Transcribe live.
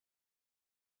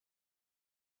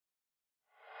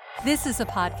This is a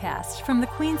podcast from the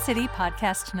Queen City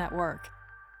Podcast Network.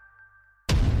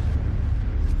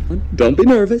 Don't be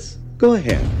nervous. Go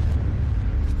ahead.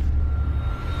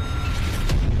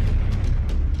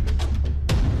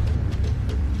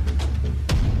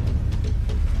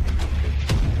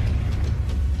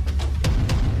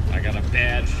 I got a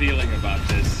bad feeling about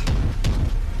this.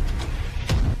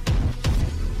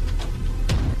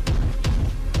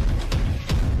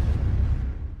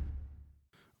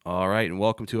 All right, and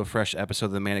welcome to a fresh episode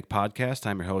of the Manic Podcast.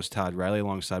 I'm your host, Todd Riley,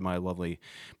 alongside my lovely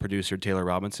producer, Taylor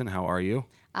Robinson. How are you?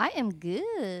 I am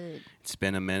good. It's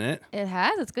been a minute. It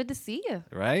has. It's good to see you.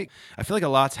 Right? I feel like a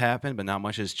lot's happened, but not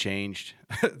much has changed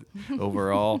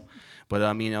overall. But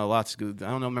I mean, a lot's good.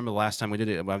 I don't know. Remember the last time we did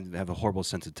it? I have a horrible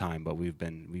sense of time, but I've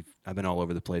been all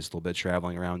over the place a little bit,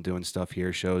 traveling around, doing stuff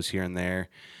here, shows here and there.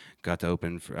 Got to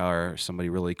open for somebody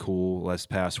really cool last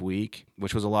past week,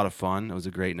 which was a lot of fun. It was a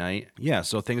great night. Yeah,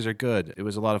 so things are good. It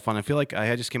was a lot of fun. I feel like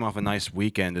I just came off a nice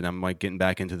weekend, and I'm like getting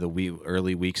back into the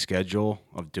early week schedule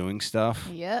of doing stuff.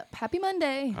 Yep. Happy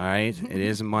Monday. All right. It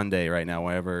is a Monday right now,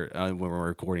 when we're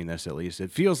recording this at least.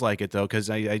 It feels like it, though, because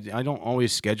I don't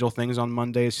always schedule things on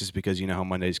Mondays just because you know how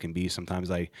Mondays can be. Sometimes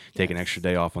I take an extra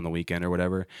day off on the weekend or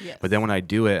whatever. Yes. But then when I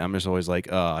do it, I'm just always like,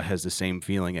 it has the same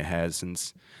feeling it has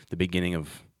since the beginning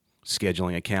of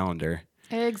scheduling a calendar.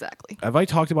 Exactly. Have I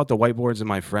talked about the whiteboards in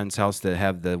my friend's house that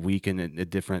have the weekend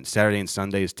at different Saturday and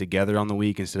Sundays together on the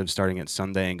week instead of starting at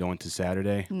Sunday and going to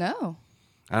Saturday? No.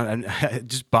 It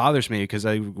just bothers me because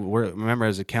I remember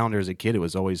as a calendar as a kid, it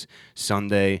was always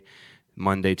Sunday,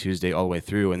 Monday, Tuesday, all the way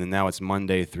through. And then now it's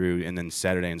Monday through and then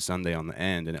Saturday and Sunday on the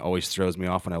end. And it always throws me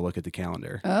off when I look at the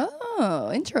calendar.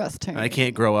 Oh, interesting. I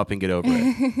can't grow up and get over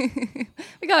it.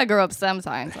 We got to grow up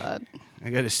sometimes, Bud. I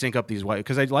got to sync up these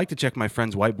because I'd like to check my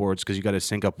friends' whiteboards because you got to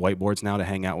sync up whiteboards now to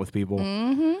hang out with people.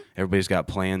 Mm-hmm. Everybody's got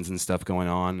plans and stuff going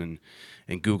on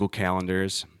and Google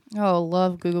calendars. Oh,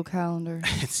 love Google Calendar.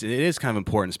 It is kind of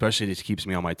important, especially it just keeps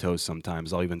me on my toes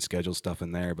sometimes. I'll even schedule stuff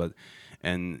in there, but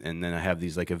and then I have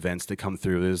these like events that come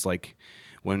through. There's like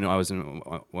when I was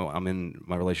I'm in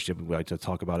my relationship, we like to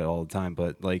talk about it all the time,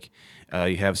 but like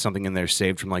you have something in there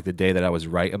saved from like the day that I was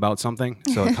right about something.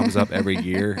 So it comes up every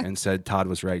year and said Todd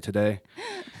was right today.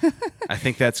 I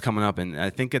think it's coming up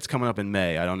in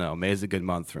May. I don't know. May is a good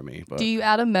month for me. But Do you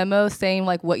add a memo saying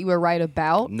like what you were right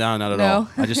about? No, not at all.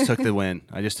 I just took the win.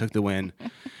 I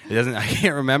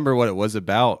can't remember what it was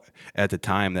about at the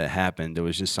time that happened. It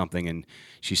was just something, and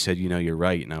she said, you're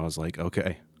right. And I was like,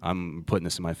 okay, I'm putting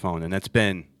this in my phone. And that's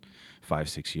been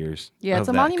 5-6 years. Yeah, it's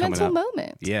a monumental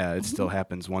moment. Yeah, it still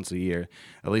happens once a year.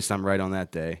 At least I'm right on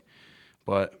that day.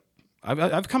 But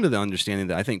I've come to the understanding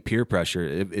that I think peer pressure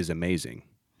is amazing.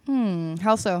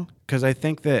 How so? Because I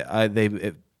think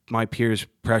that my peers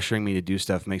pressuring me to do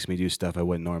stuff makes me do stuff I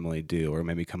wouldn't normally do, or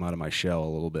maybe come out of my shell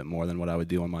a little bit more than what I would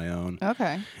do on my own.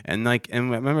 Okay. And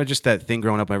remember just that thing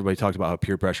growing up, everybody talked about how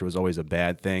peer pressure was always a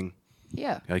bad thing.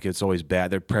 Yeah. Like it's always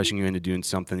bad. They're pressuring you into doing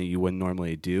something that you wouldn't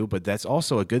normally do, but that's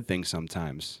also a good thing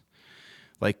sometimes.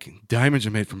 Like diamonds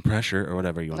are made from pressure or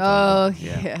whatever you want to talk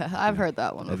about. Yeah. I've heard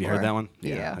that one before. Have you heard that one?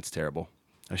 Yeah. That's terrible.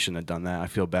 I shouldn't have done that. I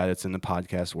feel bad. It's in the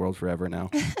podcast world forever now.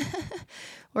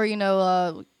 Or,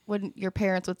 when your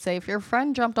parents would say, if your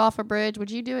friend jumped off a bridge, would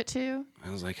you do it too? I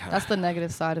was like, That's the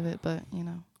negative side of it, but,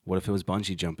 What if it was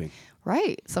bungee jumping?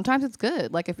 Right. Sometimes it's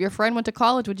good. Like if your friend went to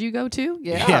college, would you go too?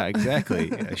 Yeah. Yeah,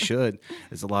 exactly. I should.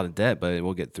 It's a lot of debt, but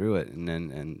we'll get through it.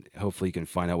 And hopefully you can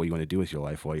find out what you want to do with your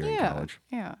life while you're in college.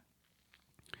 Yeah.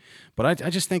 But I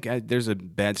just think there's a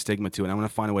bad stigma to it. I'm going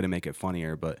to find a way to make it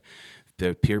funnier, but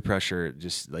the peer pressure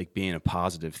just like being a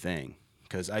positive thing.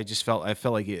 Because I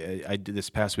felt like I did this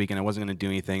past weekend. I wasn't going to do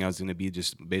anything. I was going to be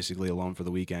just basically alone for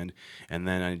the weekend. And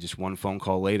then I just one phone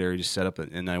call later, just set up,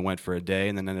 and I went for a day,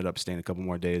 and then ended up staying a couple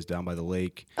more days down by the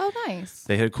lake. Oh, nice.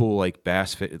 They had a cool like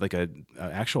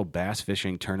actual bass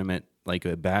fishing tournament, like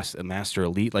a master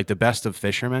elite, like the best of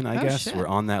fishermen, I guess, shit. were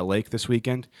on that lake this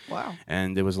weekend. Wow.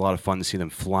 And it was a lot of fun to see them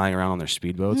flying around on their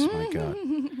speedboats. My God.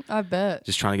 I bet.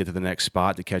 Just trying to get to the next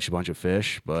spot to catch a bunch of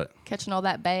fish, but Catching all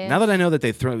that bass. now that I know that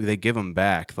they give them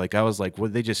back, like I was like,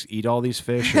 would they just eat all these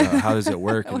fish? Or how does it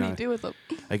work? What do you do with them?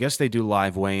 I guess they do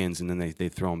live weigh-ins and then they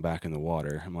throw them back in the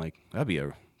water. I'm like, that'd be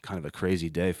a kind of a crazy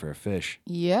day for a fish.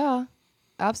 Yeah.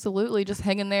 Absolutely. Just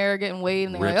hanging there, getting weighed,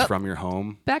 and Ripped like, from your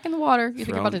home. back in the water. You think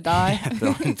you're about to die?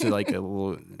 Thrown into like a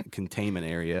little containment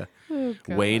area. Oh,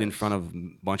 weighed in front of a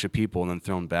bunch of people and then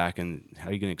thrown back. And how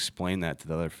are you going to explain that to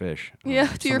the other fish? Yeah,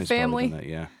 to your Somebody's probably family. done that,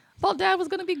 yeah. Thought Dad was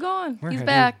going to be gone. He's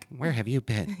back. Where have you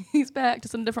been? He's back,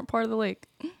 just in a different part of the lake.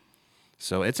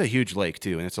 So it's a huge lake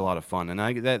too, and it's a lot of fun. And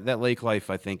that lake life,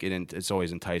 I think it's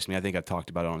always enticed me. I think I've talked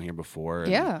about it on here before.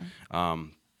 And, Yeah.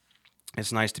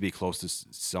 it's nice to be close to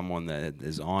someone that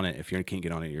is on it if you can't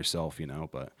get on it yourself,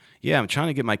 But yeah, I'm trying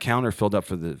to get my calendar filled up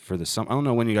for the summer. I don't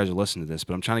know when you guys are listening to this,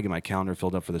 but I'm trying to get my calendar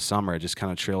filled up for the summer. It just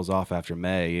kind of trails off after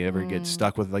May. You ever get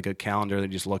stuck with like a calendar that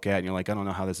you just look at and you're like, I don't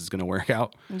know how this is going to work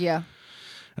out? Yeah.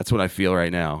 That's what I feel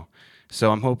right now. So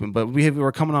I'm hoping, but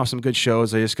we're coming off some good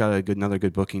shows. I just got another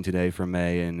good booking today for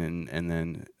May, and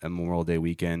then a Memorial Day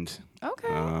weekend.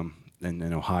 Okay.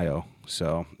 In Ohio.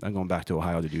 So I'm going back to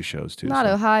Ohio to do shows too. Not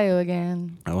Ohio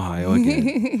again. Ohio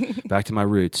again. Back to my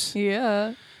roots.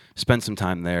 Yeah. Spend some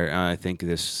time there. I think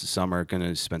this summer going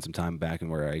to spend some time back in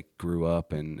where I grew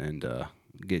up and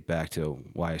get back to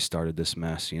why I started this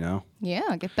mess,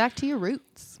 Yeah, get back to your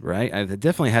roots. Right? I've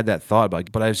definitely had that thought,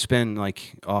 but I've been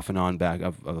like off and on back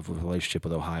of a relationship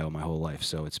with Ohio my whole life.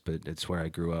 So it's where I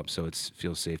grew up. So it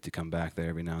feels safe to come back there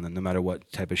every now and then, no matter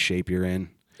what type of shape you're in.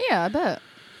 Yeah, I bet.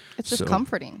 It's just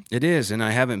comforting. It is, and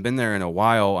I haven't been there in a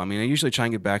while. I mean, I usually try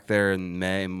and get back there in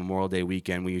May, Memorial Day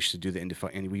weekend. We used to do the Indy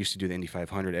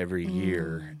 500 every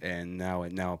year, and now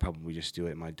I'll probably just do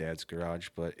it in my dad's garage.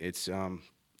 But it's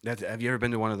have you ever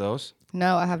been to one of those?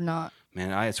 No, I have not. Man,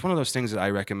 it's one of those things that I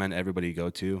recommend everybody go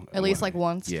to. At least like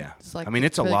once. Yeah. It's like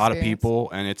it's a lot experience. of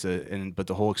people, and but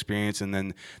the whole experience, and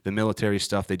then the military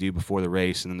stuff they do before the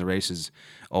race, and then the race is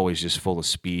always just full of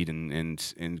speed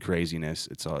and craziness.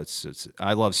 It's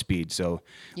I love speed, so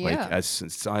Yeah.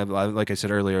 like I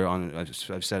said earlier on,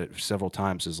 I've said it several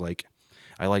times, is like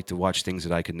I like to watch things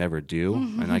that I could never do,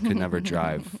 and I could never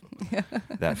drive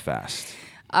that fast.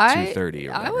 230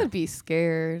 or whatever. I would be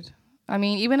scared. I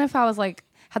mean, even if I was like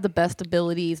had the best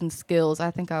abilities and skills, I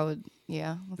think I would.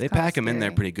 Yeah, they pack them in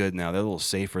there pretty good now. They're a little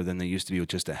safer than they used to be with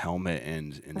just a helmet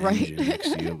and an right. engine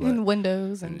next to you. But, and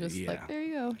windows and just yeah. like there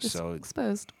you go, just So,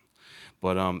 exposed.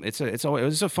 But it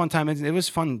was a fun time. It was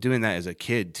fun doing that as a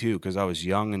kid too, because I was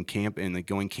young and like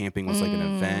going camping was like an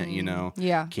event,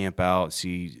 Yeah. Camp out,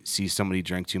 see somebody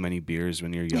drink too many beers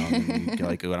when you're young, and you're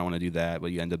like, oh, I don't want to do that,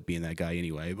 but you end up being that guy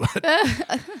anyway. But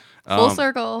Full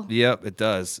circle. Yep, it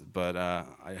does. But I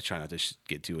try not to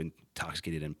get too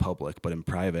intoxicated in public, but in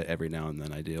private, every now and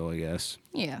then I do, I guess.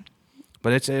 Yeah.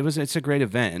 But it's a great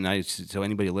event, and so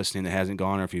anybody listening that hasn't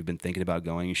gone, or if you've been thinking about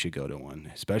going, you should go to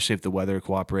one, especially if the weather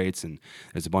cooperates and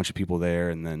there's a bunch of people there,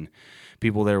 and then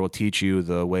people there will teach you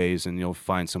the ways, and you'll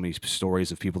find so many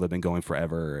stories of people that have been going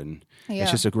forever, and Yeah.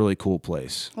 it's just a really cool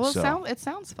place. Well, so, it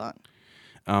sounds fun.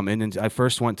 and then I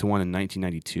first went to one in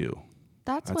 1992.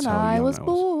 That's when how I young was I was.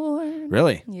 born.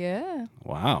 Really? Yeah.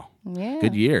 Wow. Yeah.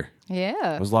 Good year.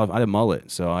 Yeah. I had a mullet,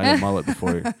 so I had a mullet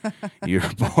before you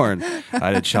were born. I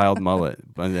had a child mullet,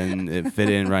 but then it fit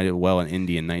in right well in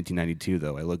Indy in 1992,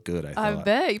 though. I looked good, I I thought.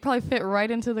 bet you probably fit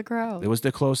right into the crowd. It was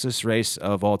the closest race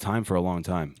of all time for a long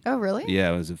time. Oh, really?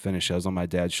 Yeah, it was a finish. I was on my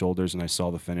dad's shoulders, and I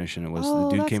saw the finish, and it was Oh, the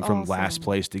dude that's came from last awesome.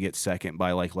 place to get second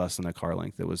by like less than a car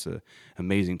length. It was an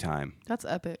amazing time. That's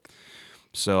epic.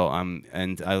 So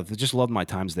and I just loved my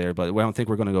times there, but I don't think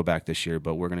we're going to go back this year,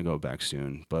 but we're going to go back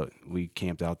soon. But we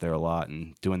camped out there a lot,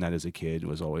 and doing that as a kid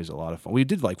was always a lot of fun. We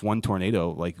did like one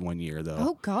tornado like one year though.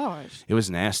 Oh gosh. It was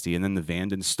nasty, and then the van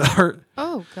didn't start.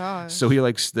 Oh gosh. So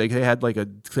they had like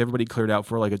everybody cleared out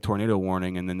for like a tornado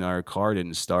warning, and then our car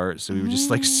didn't start. So we were just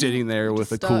like sitting there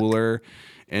with a Stuck. cooler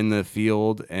in the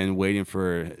field and waiting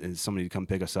for somebody to come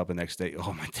pick us up the next day.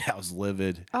 Oh, my dad was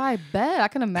livid. I bet. I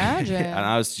can imagine. And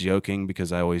I was joking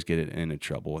because I always get into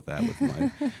trouble with that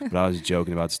but I was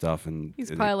joking about stuff, and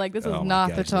He's probably like, this is oh my not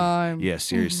the gosh, time. Yeah,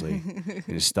 seriously. And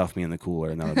just stuffed me in the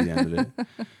cooler, and that was the end of it.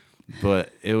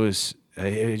 But it was.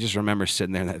 I just remember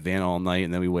sitting there in that van all night,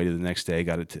 and then we waited the next day.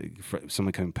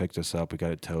 Someone came and picked us up. We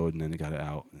got it towed, and then they got it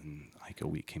out. And like a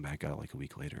week came back out like a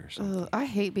week later or something. I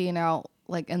hate being out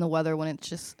like in the weather when it's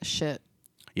just shit.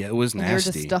 Yeah, it was And nasty.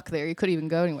 you're just stuck there. You couldn't even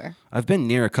go anywhere. I've been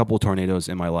near a couple tornadoes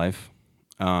in my life.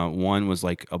 One was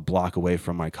like a block away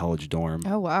from my college dorm.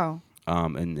 Oh wow.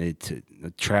 And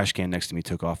the trash can next to me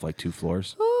took off like 2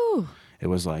 floors. Ooh. It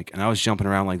was like, and I was jumping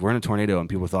around like we're in a tornado, and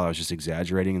people thought I was just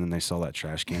exaggerating, and then they saw that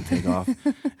trash can take off,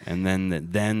 and then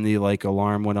the like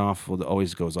alarm went off. Well, it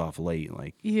always goes off late,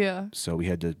 like Yeah. so we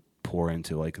had to pour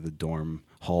into like the dorm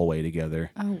hallway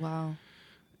together. Oh wow.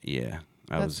 Yeah,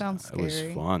 sounds It was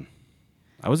scary. fun.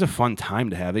 It was a fun time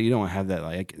to have it. You don't have that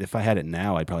like if I had it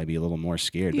now, I'd probably be a little more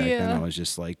scared. Back then, Yeah. I was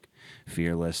just like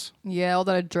fearless. Yeah, all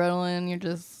that adrenaline, you're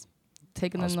just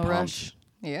taking I in was the pumped. rush.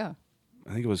 Yeah.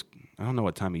 I think it was. I don't know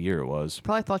what time of year it was.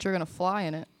 Probably thought you were gonna fly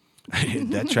in it.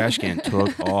 That trash can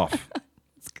took off.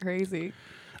 It's crazy.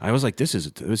 I was like, it was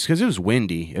because it was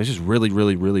windy. It was just really,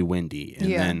 really, really windy. And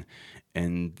Yeah.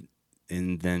 then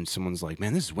then someone's like,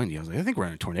 man, this is windy. I was like, I think we're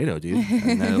in a tornado, dude.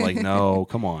 And they're like, no,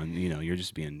 come on. You're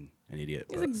just being an idiot.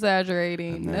 He's but-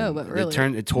 exaggerating. and No, then but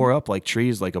really. it tore up like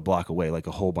trees, like a block away, like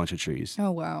a whole bunch of trees.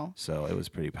 Oh wow. So it was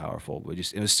pretty powerful. But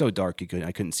it was so dark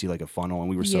I couldn't see like a funnel, and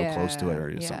we were so close to it or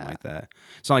something Yeah. like that.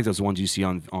 It's not like those ones you see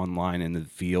online in the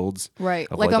fields. Right.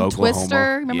 of, Like Oklahoma.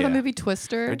 Twister. Remember Yeah. the movie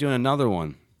Twister? They're doing another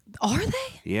one. Are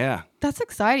they? Yeah. That's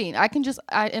exciting. I can just,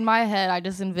 in my head, I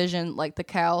just envision like the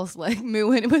cows like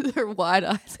mooing with their wide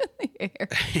eyes in the air.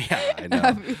 Yeah, I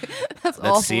know. That's That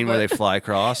awful. scene where they fly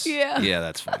across. Yeah. Yeah,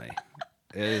 that's funny.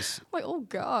 It is. like, oh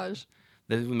gosh.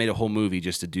 They made a whole movie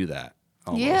just to do that.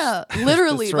 Almost. Yeah, Just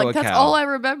literally. throw a Like that's cow. all I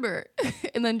remember.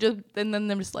 and then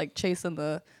them just like chasing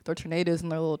their tornadoes in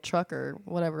their little truck or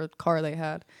whatever car they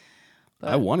had.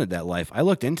 I wanted that life. I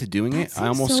looked into doing it. I seems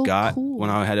almost so got cool.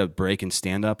 when I had a break in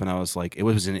stand up, and I was like, it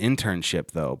was an internship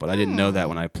though, but I didn't know that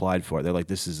when I applied for it. They're like,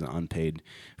 this is an unpaid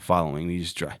following. You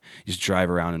just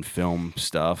drive around and film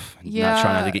stuff. Not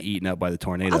try not to get eaten up by the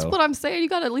tornado. That's what I'm saying. You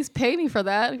got to at least pay me for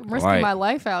that. I'm risking Right. my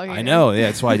life out here. I know. Yeah,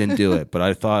 that's why I didn't do it. But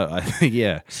I thought,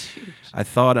 I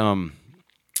thought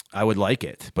I would like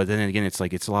it. But then again, it's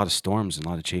like it's a lot of storms and a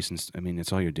lot of chasing. I mean,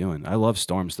 it's all you're doing. I love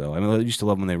storms though. I mean, I used to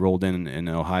love when they rolled in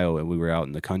Ohio and we were out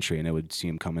in the country and I would see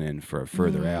them coming in for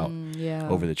further out Yeah.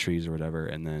 over the trees or whatever,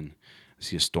 and then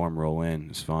see a storm roll in.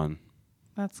 It's fun.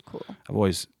 That's cool. I've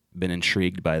always been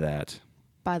intrigued by that.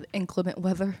 By the inclement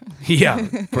weather. Yeah,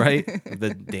 right.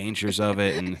 The dangers of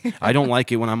it, and I don't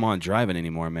like it when I'm on driving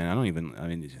anymore, man. I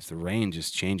mean, just the rain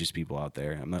just changes people out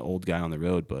there. I'm the old guy on the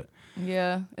road, but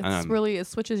Yeah. It's really, it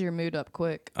switches your mood up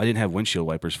quick. I didn't have windshield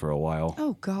wipers for a while.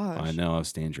 Oh, gosh. I know, I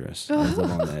was dangerous. I was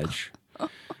on the edge.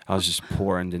 I was just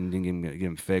poor and didn't get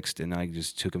them fixed, and I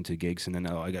just took them to gigs, and then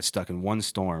I got stuck in one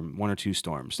or two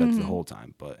storms. That's the whole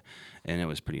time, and it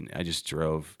was pretty. I just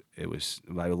drove. It was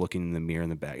by looking in the mirror in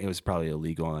the back. It was probably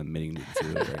illegal. I'm admitting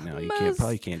to it right now. You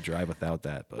probably can't drive without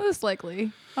that. But Most likely.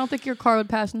 I don't think your car would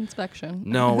pass inspection.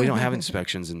 no, we don't have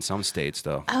inspections in some states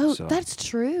though. Oh, so. that's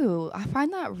true. I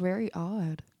find that very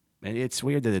odd. And it's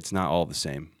weird that it's not all the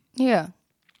same. Yeah.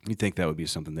 You'd think that would be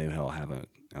something they would all have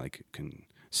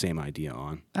same idea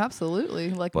on.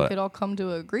 Absolutely. Like we But- could all come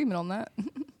to an agreement on that.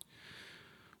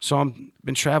 So I've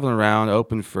been traveling around,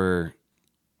 open for,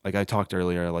 like I talked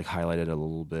earlier, I highlighted it a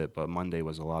little bit, but Monday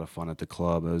was a lot of fun at the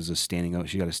club. It was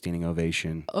she got a standing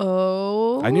ovation.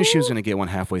 Oh. I knew she was going to get one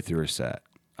halfway through her set.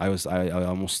 I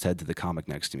almost said to the comic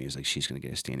next to me, "Is like she's going to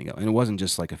get a standing up," and it wasn't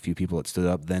just like a few people that stood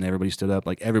up. Then everybody stood up.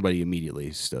 Like everybody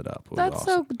immediately stood up. It was That's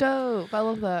awesome. so dope. I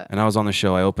love that. And I was on the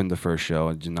show. I opened the first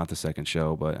show, not the second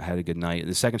show, but I had a good night.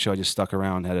 The second show, I just stuck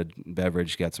around, had a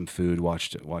beverage, got some food,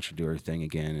 watched her do her thing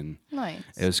again, and Nice.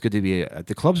 it was good to be.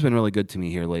 The club's been really good to me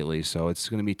here lately, so it's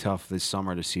going to be tough this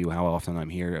summer to see how often I'm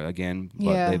here again.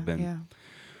 But they've been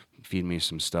feeding me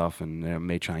some stuff, and I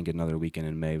may try and get another weekend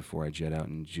in May before I jet out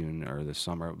in June or the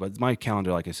summer. But my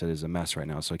calendar, like I said, is a mess right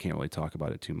now, so I can't really talk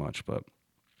about it too much. But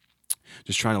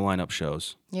just trying to line up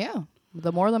shows. Yeah.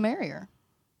 The more the merrier.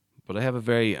 But I have a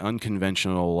very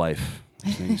unconventional life.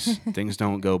 Things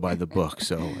don't go by the book,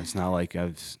 so it's not like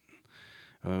I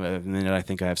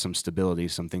think I have some stability.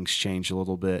 Some things change a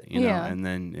little bit, you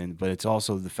know. But it's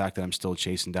also the fact that I'm still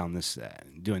chasing down this,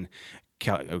 doing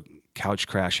couch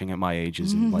crashing at my age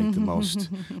isn't like the most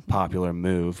popular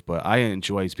move. But I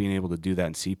enjoy being able to do that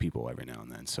and see people every now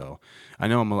and then. So I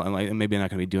know I'm maybe not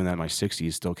going to be doing that in my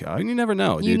 60s. Still, you never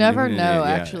know. You dude. never know. Yeah,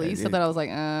 Actually, you said that. I was like,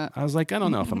 I was like, I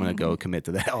don't know if I'm going to go commit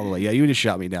to that all the way. Yeah, you just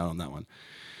shot me down on that one.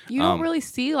 You don't really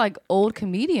see like old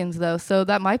comedians though, so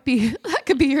that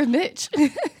could be your niche.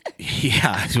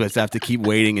 Yeah, I just have to keep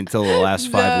waiting until the last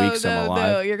 5 weeks I'm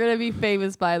alive. No, you're gonna be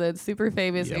famous by then, super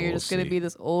famous, Yeah, and you're we'll just gonna see. be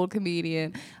this old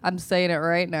comedian. I'm saying it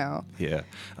right now. Yeah,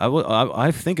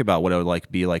 I think about what I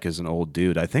would be like as an old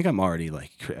dude. I think I'm already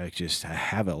I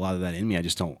have a lot of that in me. I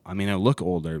just don't. I mean, I look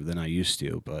older than I used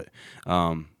to, but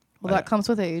Well, that comes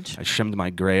with age. I trimmed my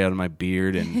gray out of my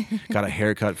beard and got a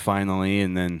haircut finally,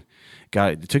 and then.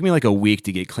 It took me like a week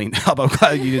to get cleaned up. I'm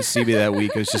glad you didn't see me that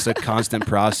week. It was just a constant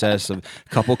process of a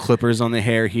couple clippers on the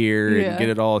hair here and get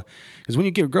it all. Because when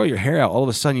you grow your hair out, all of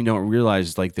a sudden you don't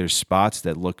realize like there's spots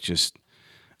that look just,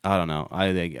 I don't know.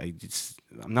 I'm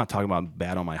not talking about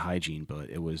bad on my hygiene, but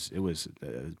it was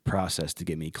a process to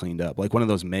get me cleaned up. Like one of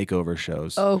those makeover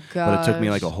shows. Oh But it took me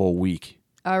like gosh. a whole week.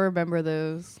 I remember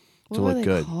those. What To were look they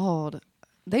good. called?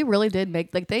 They really did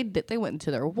make they went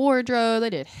into their wardrobe. They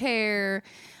did hair.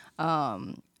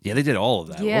 Yeah, they did all of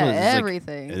that. Yeah, What was this,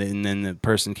 everything. And then the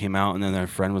person came out, and then their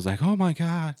friend was like, "Oh my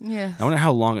god." Yeah. I wonder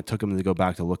how long it took them to go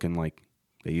back to looking like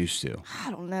they used to.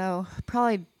 I don't know.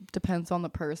 Probably depends on the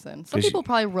person. Some 'Cause people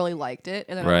probably really liked it,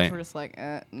 and then Right. others were just like,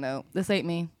 no, this ain't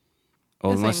me.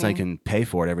 Oh, This unless ain't I me. can pay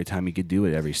for it every time you could do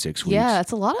it every 6 weeks. Yeah,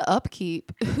 it's a lot of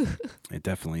upkeep. It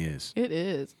definitely is. It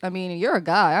is. I mean, you're a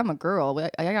guy. I'm a girl.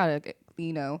 I gotta,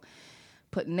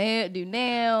 do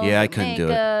nails. Yeah, I and couldn't do it.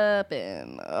 makeup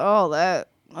and all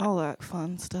that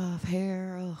fun stuff.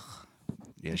 Hair. Ugh,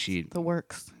 Yeah, the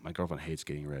works. my girlfriend hates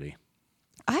getting ready.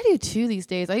 I do too these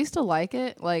days. I used to like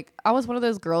it. Like I was one of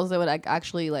those girls that would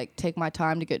actually like take my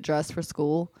time to get dressed for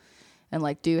school, and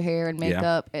like do hair and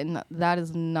makeup, and that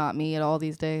is not me at all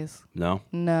these days. No?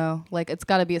 No, like it's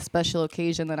got to be a special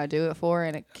occasion that I do it for,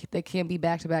 and they can't be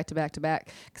back to back to back to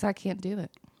back because I can't do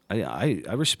it. I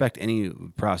respect any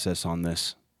process on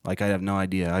this. Like, I have no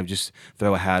idea. I just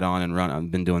throw a hat on and run.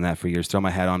 I've been doing that for years. Throw my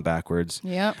hat on backwards.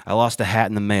 Yep. I lost a hat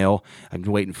in the mail. I've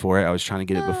been waiting for it. I was trying to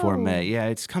get it before No. May. Yeah,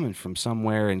 it's coming from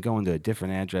somewhere and going to a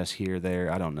different address here,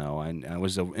 there. I don't know. And it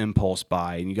was an impulse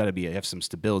buy, and you got to have some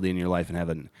stability in your life and have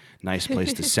a nice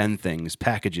place to send things,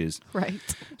 packages, Right.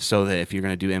 so that if you're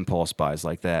going to do impulse buys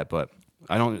like that. But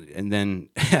I don't. And then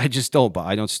I just don't buy.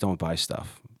 I just don't buy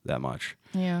stuff that much.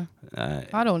 Yeah.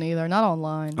 I don't either. Not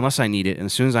online. Unless I need it, and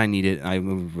as soon as I need it, I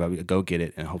go get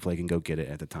it, and hopefully I can go get it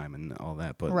at the time and all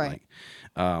that. But Right.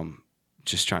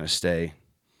 just trying to stay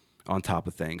on top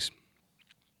of things.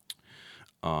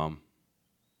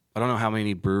 I don't know how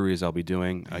many breweries I'll be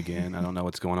doing again. I don't know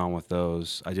what's going on with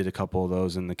those. I did a couple of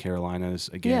those in the Carolinas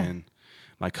again.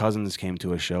 My cousins came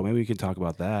to a show. Maybe we can talk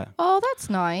about that. Oh, that's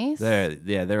nice.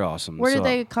 They're awesome. Where So, did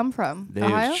they come from? They're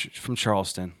Ohio? from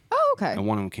Charleston. Oh, okay. And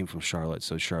one of them came from Charlotte.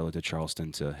 So Charlotte to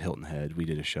Charleston to Hilton Head. We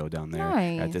did a show down there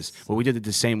at this. Nice. Well, we did it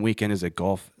the same weekend as a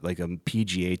golf, like a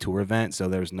PGA Tour event. So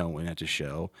there was no one at the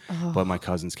show. But my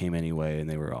cousins came anyway, and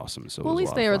they were awesome. So Well, it at was a least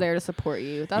lot they of were fun. there to support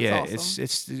you. That's Yeah,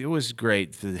 awesome. it was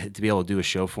great to be able to do a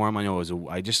show for them. I know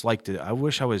I just liked it. I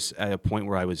wish I was at a point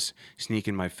where I was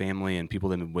sneaking my family and people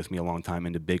that have been with me a long time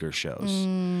into bigger shows.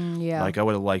 Yeah. Like I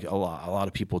would have liked a lot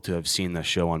of people to have seen the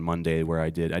show on Monday where I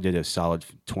did a solid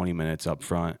 20 minutes up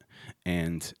front,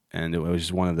 and it was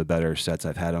just one of the better sets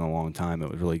I've had in a long time.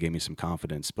 It really gave me some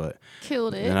confidence. But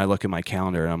Killed it. then I look at my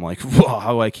calendar and I'm like, whoa,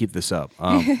 how do I keep this up?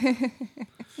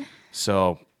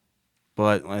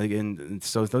 But like, and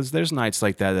so there's nights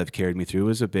like that have carried me through. It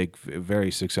was a very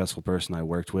successful person I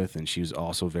worked with, and she was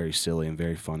also very silly and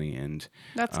very funny. And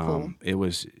That's cool. It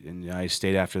was, and I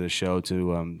stayed after the show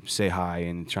to say hi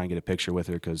and try and get a picture with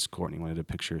her because Courtney wanted a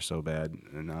picture so bad.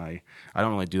 And I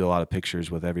don't really do a lot of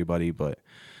pictures with everybody, but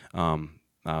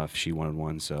she wanted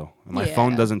one. So my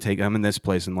phone Yeah. doesn't take. I'm in this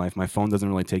place in life. My phone doesn't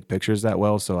really take pictures that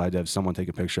well, so I'd have someone take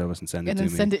a picture of us and send it And to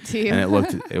then me. send it to you.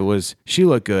 And she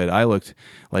looked good. I looked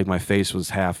like my face was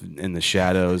half in the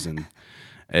shadows, and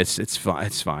it's fine.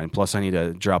 It's fine. Plus, I need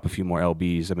to drop a few more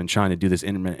lbs. I've been trying to do this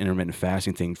intermittent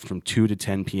fasting thing from 2 to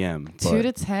 10 p.m. 2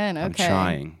 to 10. Okay. I'm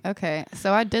trying. Okay.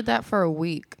 So I did that for a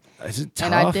week. Is it tough?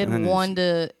 And I did then 1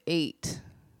 to 8.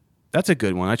 That's a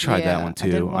good one. I tried that Yeah, one I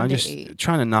did too. 1 I'm to just 8.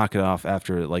 trying to knock it off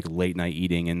after like late night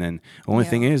eating, and then the only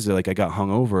thing is that like I got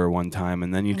hungover one time,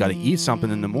 and then you got to eat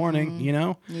something in the morning, you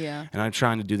know. Yeah. And I'm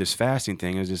trying to do this fasting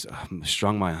thing. It's just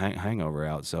strung my hangover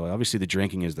out. So obviously the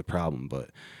drinking is the problem, but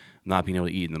not being able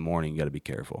to eat in the morning, you got to be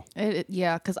careful.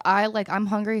 Yeah, because I'm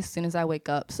hungry as soon as I wake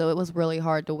up, so it was really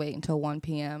hard to wait until 1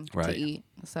 p.m. to Right. eat.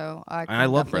 So And I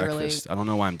love definitely breakfast. I don't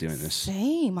know why I'm doing this.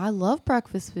 Same. I love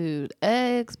breakfast food: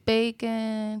 eggs,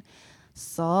 bacon,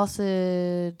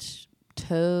 sausage,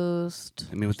 toast.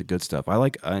 I mean, with the good stuff. I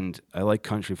like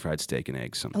country fried steak and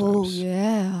eggs sometimes. Oh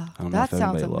yeah, I don't know that if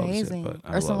sounds everybody loves it, amazing. but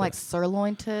I Or some love like it.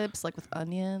 sirloin tips, like with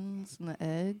onions and the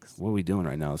eggs. What are we doing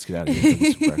right now? Let's get out of here. For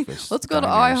some breakfast. Let's go to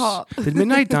Diners. IHOP. Did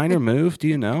Midnight Diner move? Do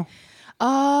you know?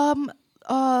 Um,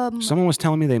 Someone was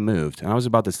telling me they moved, and I was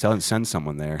about to send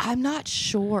someone there. I'm not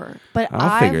sure, but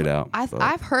I'll figure it out, but-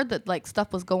 I've heard that like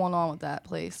stuff was going on with that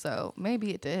place, so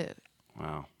maybe it did.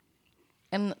 Wow.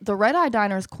 And the Red Eye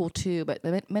Diner is cool too, but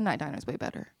the Midnight Diner is way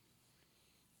better.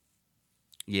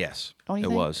 Yes, Don't you it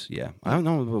think? was. Yeah, I don't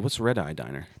know what's Red Eye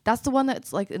Diner. That's the one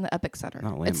that's like in the Epic Center.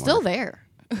 Not It's still Landmark.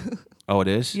 there. Oh, it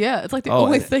is. Yeah, it's like the Oh,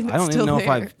 only thing that's I don't still even know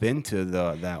there. if I've been to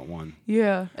that one.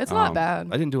 Yeah, it's not bad.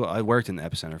 I didn't do it. I worked in the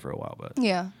Epicenter for a while, but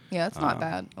Yeah, it's not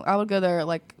bad. I would go there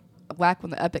like back when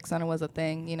the Epic Center was a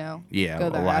thing, you know. Yeah, go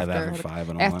there Live after After 5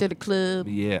 and all after that. the club.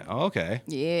 yeah. Oh, okay.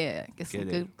 Yeah, get some Get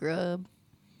it. good grub.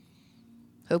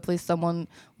 Hopefully someone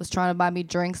was trying to buy me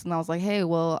drinks, and I was like, hey,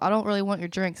 well, I don't really want your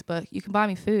drinks, but you can buy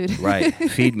me food. Right.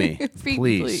 Feed me, Feed please.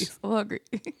 me, please. I'm hungry.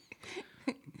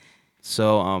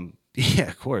 So, yeah,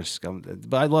 of course.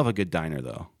 But I love a good diner,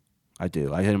 though. I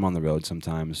do. I hit them on the road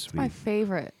sometimes. My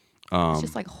favorite. It's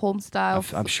just like home style,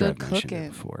 I'm sure good I've mentioned cooking. it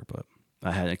before, but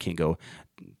I can't go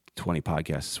 20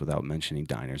 podcasts without mentioning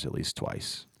diners at least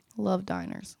twice. Love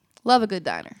diners. Love a good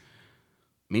diner.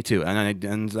 Me too, and I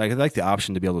like the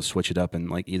option to be able to switch it up and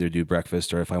like either do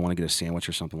breakfast or if I want to get a sandwich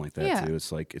or something like that too. It's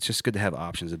like it's just good to have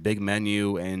options, a big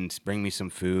menu, and bring me some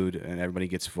food, and everybody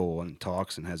gets full and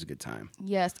talks and has a good time.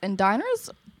 Yes, and diners,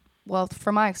 well,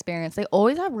 from my experience, they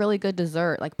always have really good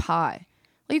dessert, like pie.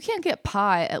 Like you can't get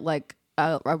pie at like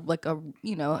a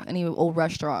any old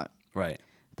restaurant. Right.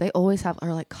 They always have,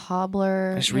 or like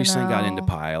cobbler. I just recently got into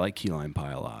pie. I like key lime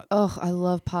pie a lot. Oh, I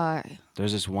love pie.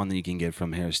 There's this one that you can get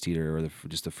from Harris Teeter or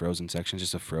just the frozen section,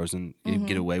 just a frozen. You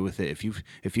get away with it if you.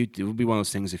 It would be one of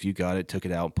those things. If you got it, took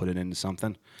it out, put it into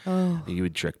something, you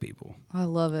would trick people. I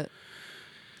love it.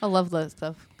 I love that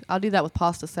stuff. I'll do that with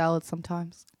pasta salad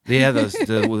sometimes. Yeah, those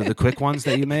the quick ones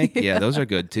that you make. Yeah, those are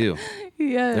good too.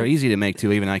 Yeah, they're easy to make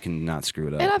too. Even I can not screw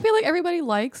it up. And I feel like everybody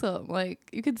likes them. Like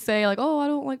you could say like, oh, I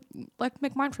don't like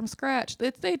make mine from scratch.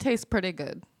 They taste pretty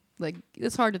good. Like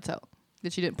it's hard to tell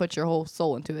that you didn't put your whole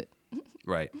soul into it.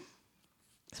 Right.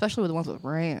 Especially with the ones with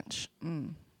ranch.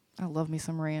 I love me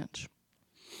some ranch.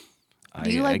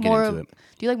 Do you like more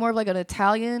of like an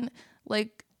Italian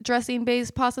like dressing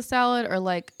based pasta salad or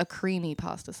like a creamy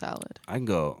pasta salad? I can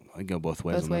go both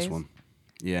ways on this one.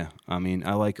 Yeah, I mean,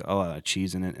 I like a lot of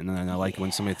cheese in it, and then I like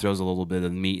when somebody throws a little bit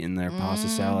of meat in their pasta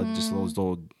salad, just those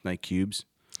little like cubes.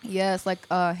 Yes, like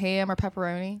ham or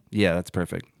pepperoni. Yeah, that's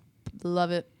perfect. Love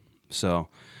it. So,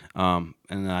 and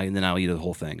then I'll eat the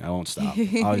whole thing. I won't stop.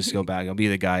 I'll just go back. I'll be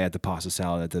the guy at the pasta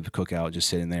salad at the cookout, just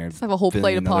sitting there. Just have a whole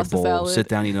plate of pasta salad. Sit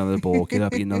down, eat another bowl. Get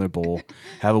up, eat another bowl.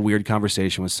 Have a weird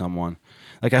conversation with someone.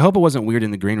 Like I hope it wasn't weird in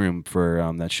the green room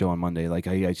for that show on Monday. Like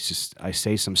I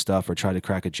say some stuff or try to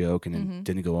crack a joke and it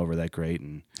didn't go over that great.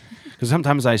 And because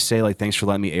sometimes I say like, "Thanks for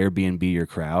letting me Airbnb your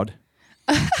crowd,"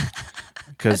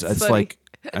 because it's funny. Like,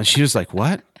 and she was like,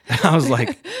 "What?" I was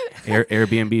like,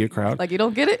 Airbnb your crowd? Like you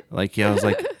don't get it? Like I was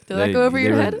like, did that go over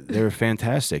your head? They were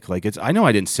fantastic. Like I know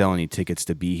I didn't sell any tickets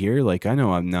to be here. Like I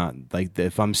know I'm not like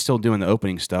if I'm still doing the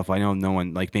opening stuff. I know no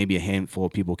one like maybe a handful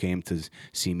of people came to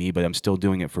see me, but I'm still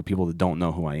doing it for people that don't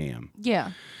know who I am.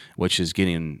 Yeah. Which is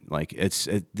getting like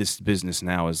this business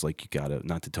now is like you gotta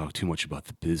not to talk too much about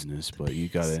the business, but you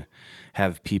gotta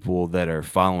have people that are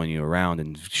following you around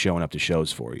and showing up to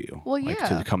shows for you. Well, yeah,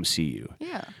 like, to come see you.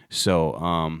 Yeah.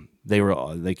 So they were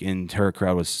like in her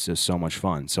crowd was just so much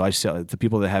fun. So I sell the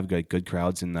people that have good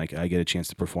crowds and like I get a chance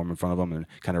to perform in front of them and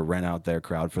kind of rent out their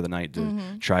crowd for the night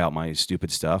to try out my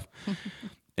stupid stuff.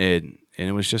 And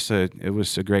it was just a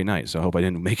great night. So I hope I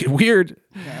didn't make it weird.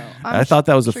 No, I thought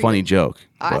that was a funny joke.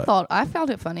 I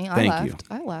found it funny.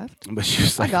 I laughed. But she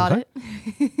was like, I got what?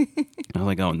 it. I was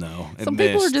like, oh no. Some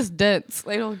people are just dense.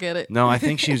 They don't get it. No, I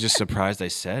think she was just surprised I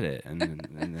said it, and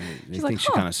they think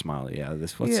she kind of smiled. Yeah,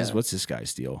 what's this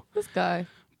guy's deal? This guy.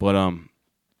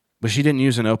 But she didn't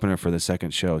use an opener for the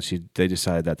second show. They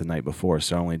decided that the night before,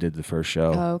 so I only did the first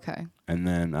show. Oh, okay. And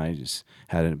then I just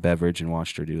had a beverage and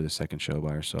watched her do the second show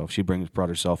by herself. She brought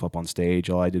herself up on stage.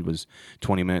 All I did was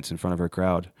 20 minutes in front of her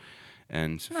crowd,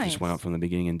 and just went up from the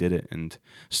beginning and did it. And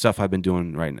stuff I've been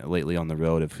doing lately on the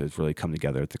road have really come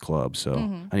together at the club. So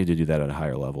I need to do that at a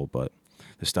higher level. But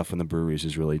the stuff in the breweries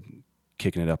is really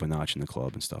kicking it up a notch in the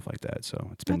club and stuff like that. So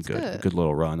it's been good. A good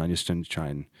little run. I just didn't try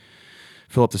and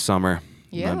fill up the summer.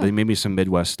 Yeah. Maybe some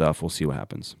Midwest stuff. We'll see what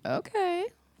happens. Okay.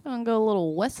 Gonna go a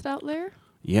little west out there?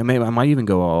 Yeah, maybe I might even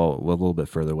go a little bit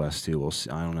further west too. We'll see.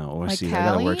 I don't know. We'll see. Cali?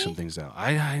 I gotta work some things out.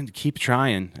 I keep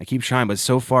trying. But it's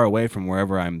so far away from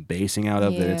wherever I'm basing out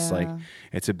of that it's like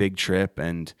it's a big trip,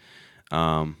 and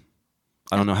I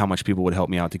don't know how much people would help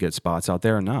me out to get spots out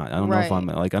there or not. I don't know if I'm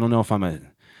like I don't know if I'm a.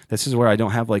 This is where I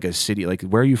don't have like a city. Like,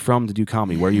 where are you from to do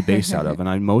comedy? Where are you based out of? And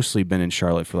I've mostly been in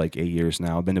Charlotte for like 8 years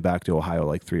now. I've been back to Ohio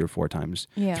like 3 or 4 times.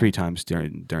 Yeah. 3 times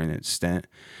during that stint,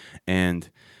 and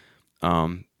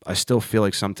I still feel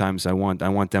like sometimes I want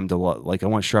them to I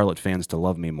want Charlotte fans to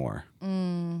love me more.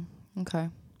 Okay.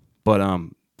 But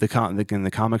the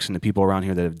comics and the people around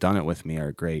here that have done it with me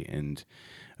are great, and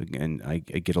I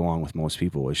get along with most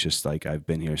people. It's just like I've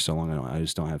been here so long. I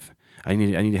just don't have. I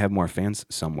need to have more fans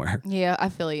somewhere. Yeah, I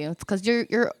feel you. It's because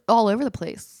you're all over the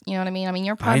place. You know what I mean? I mean,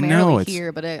 you're primarily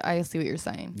here, but I see what you're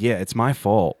saying. Yeah, it's my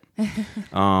fault.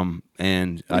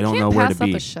 And I don't know where to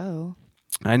be. Pass up a show.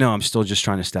 I know. I'm still just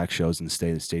trying to stack shows and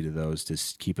stay to those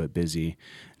to keep it busy.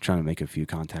 Trying to make a few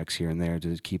contacts here and there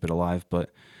to keep it alive.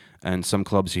 And some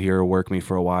clubs here will work me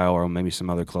for a while, or maybe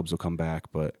some other clubs will come back.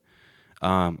 But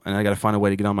and I got to find a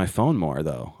way to get on my phone more,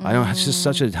 though. I don't. It's just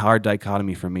such a hard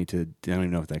dichotomy for me to. I don't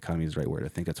even know if dichotomy is the right word. I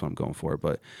think that's what I'm going for.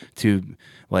 But to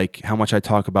like how much I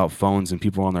talk about phones and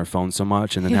people are on their phones so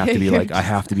much, and then have to be like, I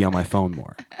have to be on my phone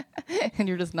more. And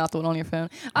you're just not the one on your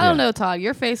phone. I don't know, Todd.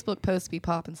 Your Facebook posts be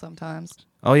popping sometimes.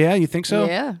 Oh yeah, you think so?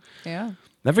 Yeah, yeah.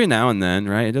 Every now and then,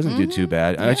 right? It doesn't do too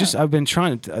bad. Yeah. I've been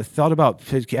trying to, I thought about,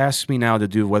 it asks me now to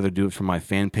do whether to do it from my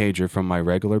fan page or from my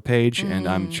regular page. And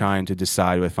I'm trying to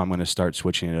decide if I'm going to start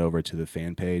switching it over to the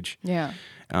fan page. Yeah.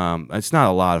 It's not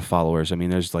a lot of followers. I mean,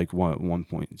 there's like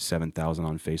 1.7 thousand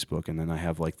on Facebook, and then I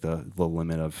have like the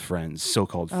limit of friends,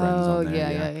 so-called friends on there.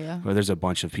 Yeah. Well, there's a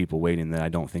bunch of people waiting that I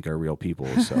don't think are real people.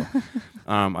 So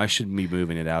I should be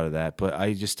moving it out of that, but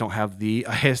I just don't have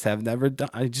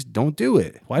I just don't do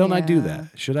it. Why don't I do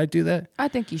that? Should I do that? I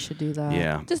think you should do that.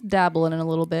 Yeah. Just dabble in it a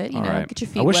little bit, you All know, right. get your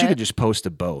feet I wish wet. you could just post to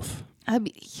both.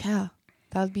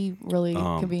 That'd be really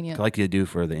convenient. Like you do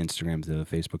for the Instagram, the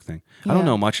Facebook thing. I don't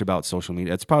know much about social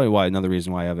media. That's probably another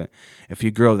reason why I haven't. If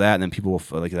you grow that, then people will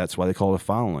like. That's why they call it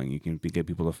following. You can get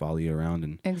people to follow you around,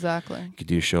 and Exactly. you can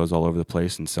do shows all over the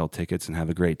place and sell tickets and have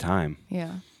a great time.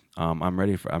 Yeah. I'm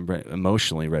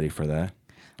emotionally ready for that.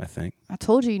 I think. I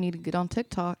told you need to get on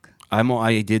TikTok.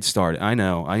 I did start. I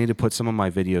know. I need to put some of my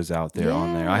videos out there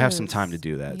on there. I have some time to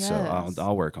do that, so Yes.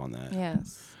 I'll work on that.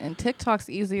 Yes. And TikTok's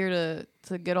easier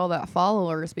to get all that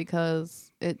followers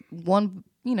because one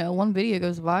video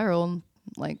goes viral and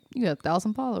like you got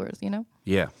 1,000 followers, you know?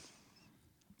 Yeah.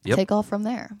 Yep. Take off from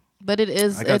there. But it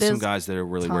is I got it some is guys that are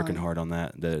really working time. hard on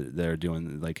that. They're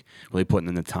doing like really putting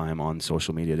in the time on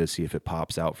social media to see if it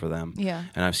pops out for them. Yeah.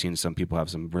 And I've seen some people have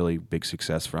some really big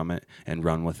success from it and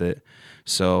run with it.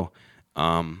 So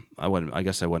I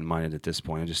guess I wouldn't mind it at this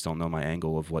point. I just don't know my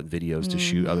angle of what videos to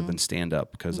shoot other than stand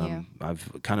up because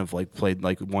I've kind of like played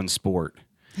like one sport.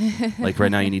 Like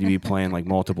right now you need to be playing like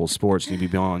multiple sports. You need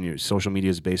to be on your social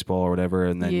media's baseball or whatever,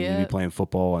 and then you need to be playing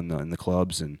football in the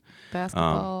clubs and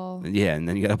basketball. and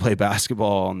then you got to play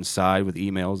basketball on the side with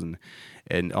emails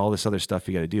and all this other stuff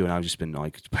you got to do. And I've just been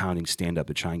like pounding stand up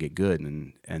to try and get good,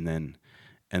 and then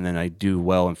I do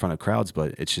well in front of crowds,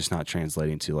 but it's just not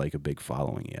translating to like a big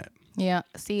following yet. Yeah.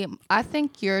 See, I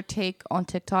think your take on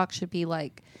TikTok should be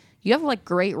like you have like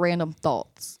great random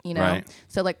thoughts, you know? Right.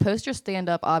 So like post your stand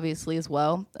up obviously as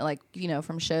well, like, you know,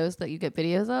 from shows that you get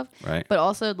videos of. Right. But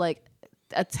also like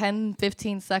a 10,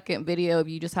 15-second video of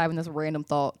you just having this random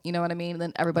thought, you know what I mean? And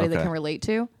then everybody that Okay. can relate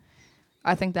to.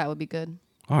 I think that would be good.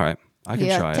 All right. I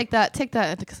can try take it. take that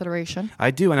into consideration.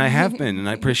 I do, and I have been, and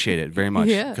I appreciate it very much.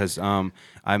 Yeah. Because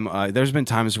there's been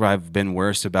times where I've been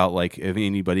worse about like if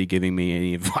anybody giving me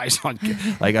any advice on,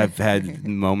 like I've had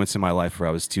moments in my life where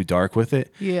I was too dark with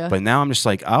it. Yeah. But now I'm just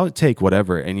like I'll take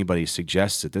whatever anybody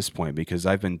suggests at this point because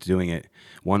I've been doing it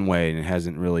one way and it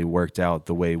hasn't really worked out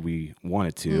the way we want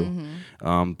it to.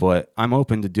 Mm-hmm. But I'm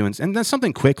open to doing, and that's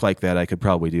something quick like that I could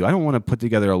probably do. I don't want to put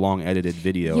together a long edited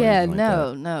video. or Yeah, anything like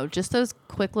that. no, just those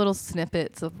quick little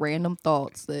snippets of random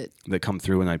thoughts that come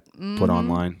through and I put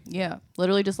online. yeah,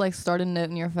 literally just like start a note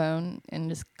in your phone and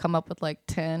just come up with like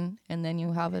 10 and then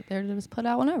you have it there to just put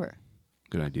out whenever.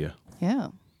 Good idea. Yeah.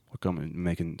 We're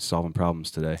coming solving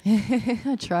problems today.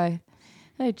 I try.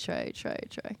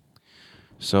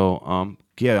 So I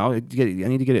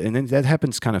need to get it, and then that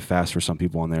happens kind of fast for some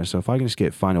people on there. So if I can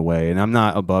just find a way, and I'm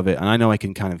not above it, and I know I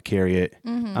can kind of carry it,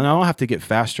 and I don't have to get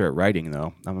faster at writing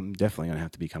though. I'm definitely gonna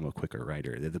have to become a quicker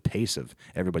writer. The pace of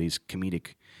everybody's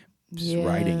comedic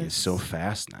writing is so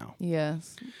fast now.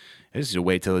 Yes. I just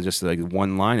wait till just like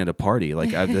one line at a party.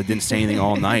 Like I didn't say anything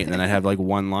all night, and then I'd have like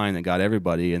one line that got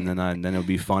everybody, and then it would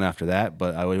be fun after that.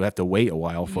 But I would have to wait a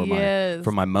while for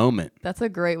my moment. That's a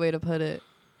great way to put it.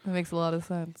 That makes a lot of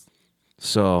sense.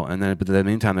 So, but in the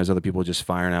meantime, there's other people just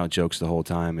firing out jokes the whole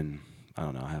time, and I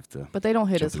don't know. I have to. But they don't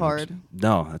hit jump as through hoops. hard.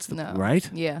 No, that's right.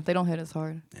 Yeah, they don't hit as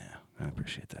hard. Yeah, I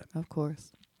appreciate that. Of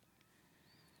course.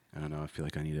 I don't know. I feel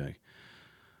like I need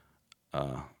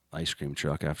a ice cream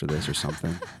truck after this or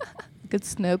something. Good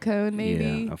snow cone,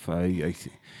 maybe. Yeah. If I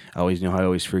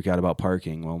always freak out about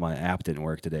parking. Well, my app didn't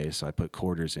work today, so I put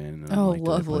quarters in. And I'm like, did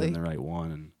I put lovely. in the right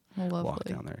one and walk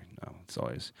Lovely. down there. No, it's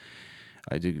always.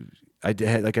 I did.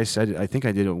 Like I said, I think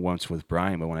I did it once with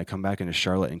Brian, but when I come back into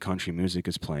Charlotte and country music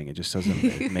is playing, it just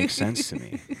doesn't make sense to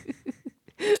me.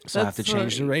 So I have to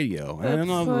change the radio. And I don't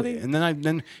know. funny. And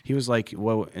then he was like,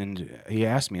 "Well," and he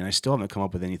asked me, and I still haven't come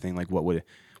up with anything like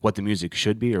what the music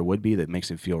should be or would be that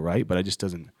makes it feel right. But I just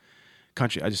doesn't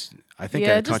country. I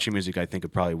think country music. I think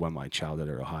of probably won my childhood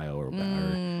or Ohio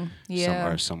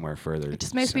or somewhere further. It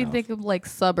just makes me think of like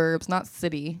suburbs, not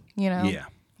city. You know. Yeah.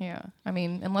 Yeah. I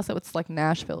mean, unless it was like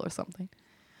Nashville or something.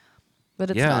 But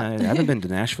it's Yeah, not. I haven't been to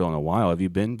Nashville in a while. Have you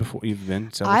been before? You've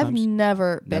been several I've times?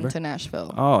 never been Never? to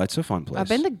Nashville. Oh, it's a fun place. I've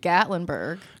been to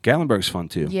Gatlinburg. Gatlinburg's fun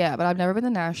too. Yeah, but I've never been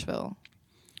to Nashville.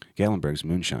 Gatlinburg's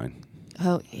moonshine.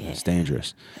 Oh yeah. It's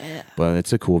dangerous. Yeah. But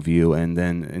it's a cool view. And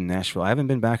then in Nashville, I haven't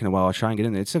been back in a while. I'll try and get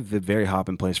in there. It's a very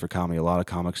hopping place for comedy. A lot of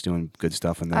comics doing good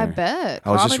stuff in there. I bet.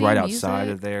 I was just right Comedy, outside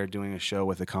music. of there doing a show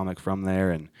with a comic from there,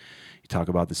 and you talk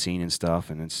about the scene and stuff,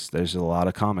 and there's a lot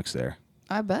of comics there.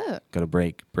 I bet. Got to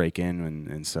break in,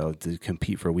 and so to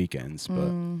compete for weekends.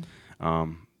 But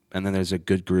and then there's a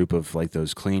good group of like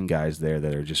those clean guys there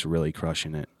that are just really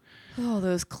crushing it. Oh,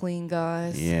 those clean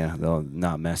guys. Yeah, they're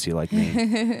not messy like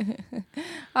me.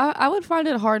 I would find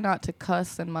it hard not to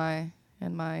cuss in my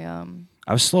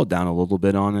I've slowed down a little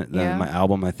bit on it. Yeah. My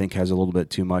album, I think, has a little bit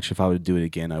too much. If I would do it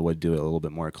again, I would do it a little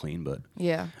bit more clean. But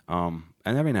yeah.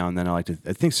 And every now and then I like to.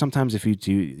 I think sometimes if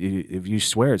you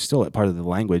swear, it's still a part of the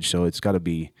language, so it's got to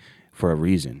be for a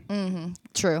reason. Mm-hmm.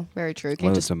 True. Very true. You Whether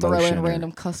can't it's just throw emotion in or-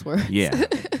 random cuss words. Yeah,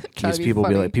 Try because to be people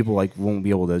funny. won't be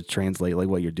able to translate like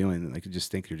what you're doing. They could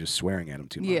just think you're just swearing at them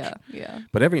too much. Yeah. Yeah.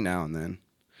 But every now and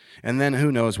then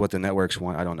who knows what the networks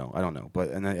want? I don't know.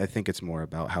 But I think it's more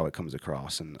about how it comes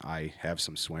across. And I have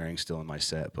some swearing still in my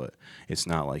set, but it's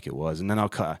not like it was. And then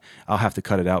I'll have to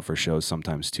cut it out for shows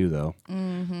sometimes too, though.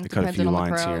 Mm-hmm. I cut a few Depending on the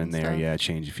lines crowd here and and there. stuff. Yeah,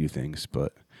 change a few things,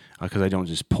 but because I don't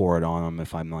just pour it on them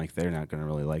if I'm like they're not going to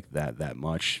really like that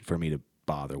much for me to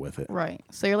bother with it. Right.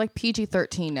 So you're like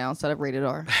PG-13 now instead of rated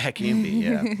R. Heck, can be,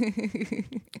 yeah.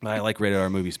 But I like rated R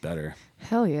movies better.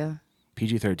 Hell yeah.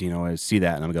 PG-13, I always see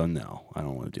that and I'm going, no, I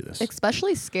don't want to do this.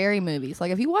 Especially scary movies.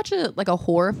 Like if you watch a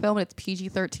horror film and it's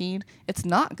PG-13, it's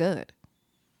not good.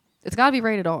 It's got to be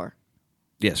rated R.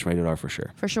 Yes, rated R for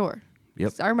sure. For sure.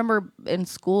 Yep. I remember in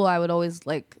school, I would always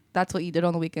that's what you did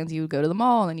on the weekends. You would go to the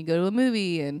mall and then you go to a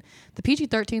movie, and the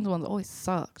PG-13 ones always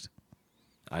sucked.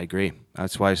 I agree.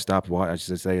 That's why I stopped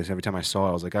watching. Every time I saw it,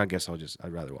 I was like, I guess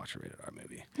I'd rather watch a rated R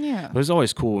movie. Yeah. But it's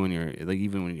always cool when you're like,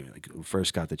 even when you like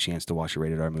first got the chance to watch a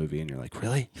rated R movie, and you're like,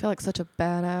 really? You feel like such a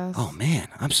badass. Oh man,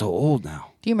 I'm so old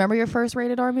now. Do you remember your first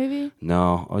rated R movie?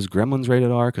 No, I was Gremlins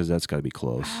rated R because that's got to be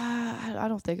close. I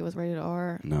don't think it was rated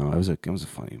R. No, it was a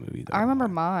funny movie though. I remember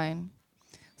mine.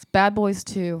 It's Bad Boys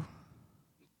 2.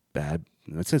 Bad.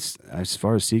 That's as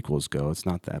far as sequels go, it's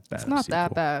not that bad. It's not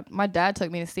that bad. My dad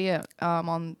took me to see it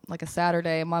on like a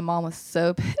Saturday, and my mom was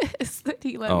so pissed that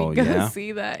he let me go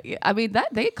see that. Yeah. I mean,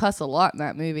 they cuss a lot in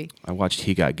that movie. I watched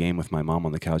He Got Game with my mom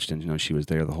on the couch. Didn't know she was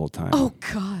there the whole time. Oh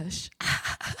gosh,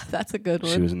 that's a good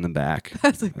one. She was in the back.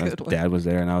 That's a good one. Dad was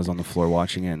there, and I was on the floor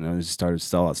watching it, and all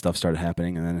that stuff started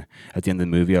happening. And then at the end of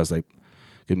the movie, I was like,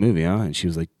 "Good movie, huh?" And she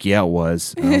was like, "Yeah, it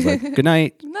was." And I was like, "Good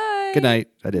night." Good night.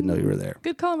 I didn't know you were there.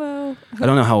 Good combo. I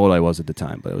don't know how old I was at the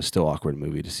time, but it was still an awkward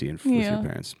movie to see with your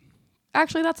parents.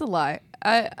 Actually, that's a lie.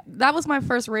 That was my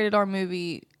first rated R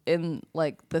movie in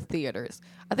like the theaters.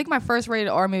 I think my first rated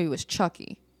R movie was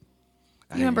Chucky.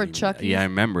 You remember Chucky? Yeah, I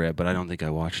remember it, but I don't think I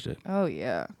watched it. Oh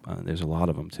yeah. There's a lot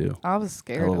of them too. I was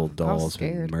scared. Little I was dolls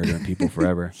been scared. murdering people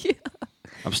forever. Yeah.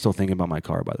 I'm still thinking about my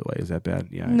car, by the way. Is that bad?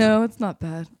 Yeah. No, it's not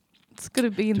bad. It's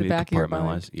gonna be in the back of your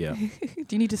mind. Yeah. Do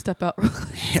you need to step out real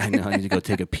quick? Yeah, I know. I need to go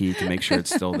take a peek and make sure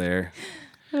it's still there.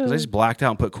 Because I just blacked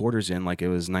out and put quarters in like it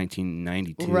was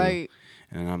 1992. Right.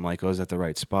 And I'm like, oh, is that the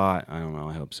right spot? I don't know.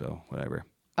 I hope so. Whatever.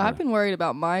 I've been worried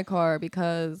about my car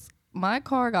because my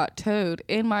car got towed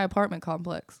in my apartment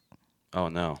complex. Oh,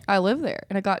 no. I live there,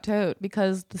 and it got towed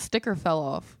because the sticker fell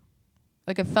off.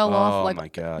 Like, it fell off. Like, oh, my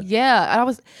God. Yeah.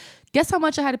 And guess how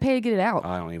much I had to pay to get it out?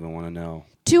 I don't even want to know.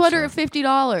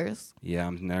 $250. Yeah,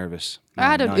 I'm nervous. I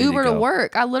had Now an Uber to go.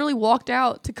 work. I literally walked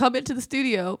out to come into the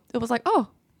studio. It was like, oh,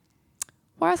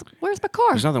 where's my car?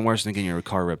 There's nothing worse than getting your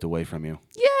car ripped away from you.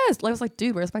 Yes. I was like,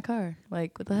 dude, where's my car?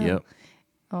 Like, what the hell? Yep.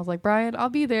 I was like, Brian, I'll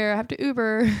be there. I have to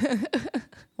Uber. I'm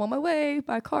on my way.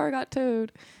 My car got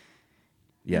towed.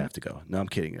 Yeah, I have to go. No, I'm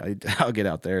kidding. I'll get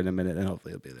out there in a minute and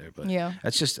hopefully it'll be there. But Yeah.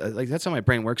 that's just like that's how my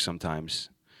brain works sometimes.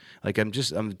 Like I'm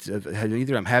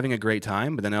either I'm having a great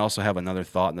time, but then I also have another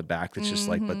thought in the back that's just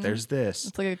like, but there's this.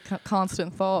 It's like a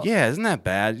constant thought. Yeah, isn't that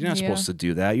bad? You're not Yeah. supposed to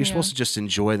do that. You're supposed to just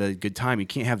enjoy the good time. You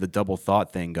can't have the double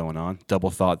thought thing going on. Double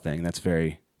thought thing. That's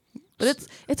very. But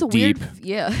it's a deep. weird,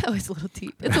 yeah, it's a little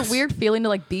deep. It's a weird feeling to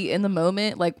like be in the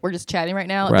moment. Like we're just chatting right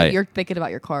now. Right. And you're thinking about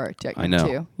your car I know.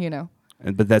 too, you know?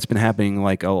 But that's been happening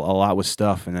like a lot with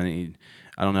stuff, and then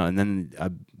I don't know. And then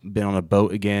I've been on a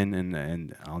boat again,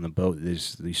 and on the boat,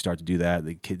 you start to do that.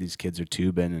 These kids are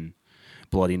tubing and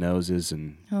bloody noses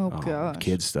and gosh.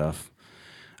 kid stuff.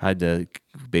 I had to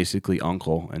basically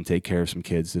uncle and take care of some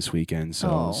kids this weekend.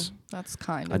 So that's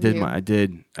kind of. I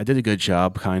did a good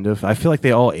job, kind of. I feel like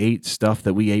they all ate stuff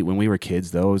that we ate when we were kids.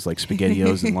 Though it was like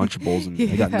SpaghettiOs and Lunchables, and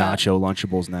I got nacho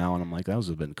Lunchables now, and I'm like, that would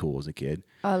have been cool as a kid.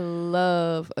 I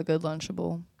love a good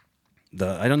Lunchable.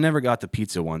 I never got the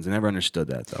pizza ones. I never understood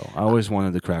that though. I always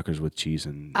wanted the crackers with cheese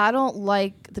and. I don't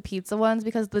like the pizza ones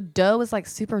because the dough is like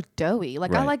super doughy.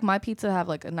 Like I like my pizza to have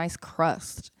like a nice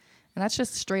crust, and that's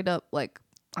just straight up like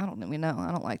I don't even know.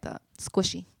 I don't like that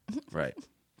squishy. Right.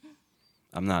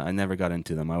 I never got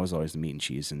into them. I was always the meat and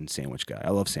cheese and sandwich guy.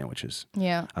 I love sandwiches.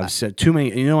 Yeah. I've said too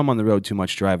many. You know, I'm on the road too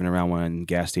much driving around when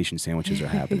gas station sandwiches are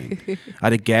happening. I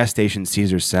had a gas station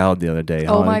Caesar salad the other day.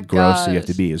 Oh my gross do you have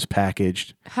gosh. to be? It was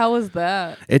packaged. How was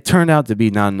that? It turned out to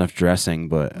be not enough dressing,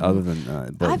 but other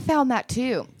than. I found that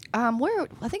too. Where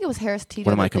I think it was Harris Teeter.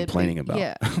 What am I that did complaining about?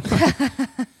 Yeah.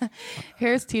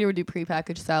 Harris Teeter would do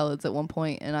prepackaged salads at one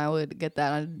point, and I would get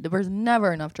that. There was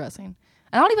never enough dressing.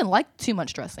 I don't even like too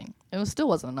much dressing. It still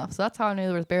wasn't enough. So that's how I knew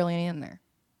there was barely any in there.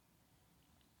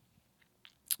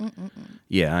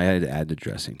 Yeah, I had to add the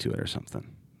dressing to it or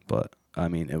something. But I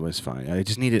mean, it was fine. I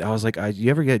just needed. I was like, you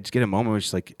ever get a moment where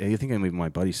it's like, I think even my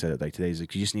buddy said it like today. He's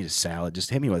like, you just need a salad. Just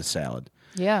hit me with a salad.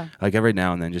 Yeah. Like every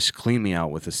now and then, just clean me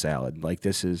out with a salad. Like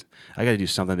I got to do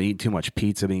something. I've been eating too much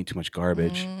pizza. I've been eating too much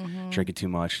garbage. Drinking too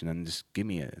much, and then just give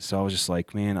me it. So I was just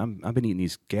like, man, I've been eating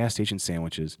these gas station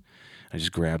sandwiches. I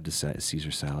just grabbed a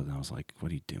Caesar salad, and I was like, what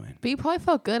are you doing? But you probably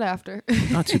felt good after.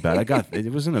 Not too bad.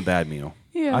 It wasn't a bad meal.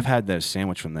 Yeah. I've had that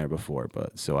sandwich from there before,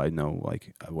 but so I know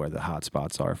like where the hot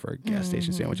spots are for gas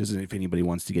station sandwiches. And if anybody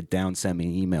wants to get down, send me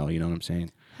an email. You know what I'm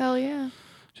saying? Hell yeah.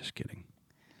 Just kidding.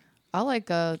 I like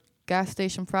gas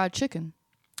station fried chicken.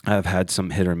 I've had some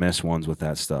hit or miss ones with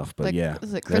that stuff, but Like, yeah,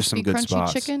 is it there's some crispy, good crunchy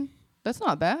spots. chicken? That's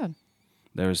not bad.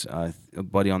 There's a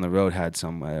buddy on the road had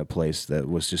some at a place that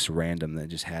was just random that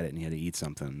just had it and he had to eat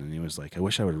something and he was like, I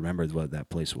wish I would have remembered what that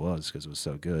place was because it was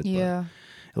so good. Yeah.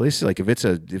 But at least like if it's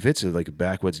a like a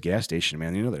backwoods gas station,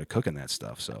 man, you know they're cooking that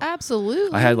stuff. So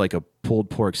Absolutely. I had like a pulled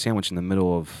pork sandwich in the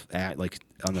middle of like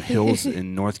on the hills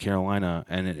in North Carolina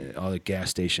and at a gas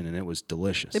station and it was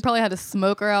delicious. They probably had a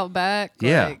smoker out back.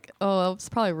 Yeah. Like, oh, it's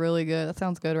probably really good. That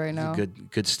sounds good right now.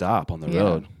 Good stop on the Yeah.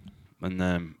 road. And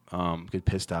then good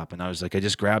pit stop, and I was like, I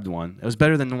just grabbed one. It was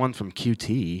better than the one from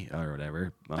QT or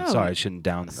whatever. I'm Oh. sorry, I shouldn't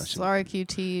down. Sorry,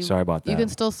 QT. Sorry about that. You can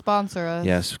still sponsor us.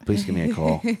 Yes, please give me a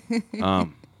call.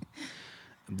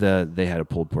 They had a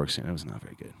pulled pork sandwich. It was not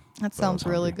very good. That But I sounds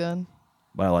was really hungry. good.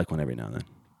 But I like one every now and then.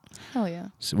 Hell yeah.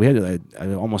 So we had.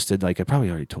 I almost did like I probably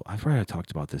already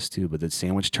talked about this too. But the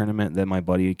sandwich tournament that my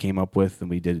buddy came up with, and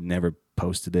we never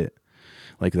posted it.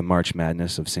 Like the March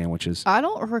Madness of sandwiches. I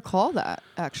don't recall that,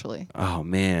 actually. Oh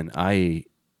man,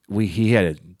 he had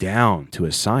it down to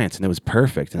a science, and it was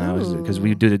perfect. And I was because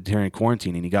we did it during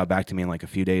quarantine, and he got back to me in like a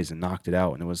few days and knocked it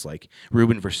out. And it was like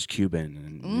Reuben versus Cuban,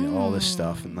 and you know, all this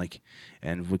stuff,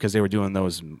 and because they were doing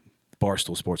those,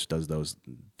 Barstool Sports does those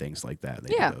things like that. They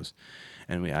do those,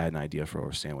 and I had an idea for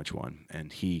a sandwich one,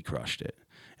 and he crushed it,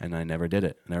 and I never did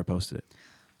it, never posted it.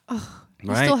 Oh,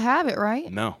 you still have it,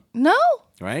 right? No,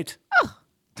 right?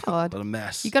 God. What a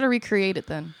mess. You got to recreate it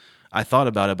then. I thought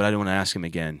about it, but I didn't want to ask him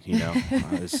again. You know,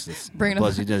 Bring it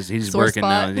plus up. he's Sore working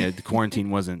spot. now. Yeah, the quarantine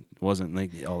wasn't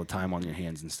like all the time on your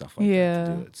hands and stuff like that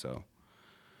to do it. So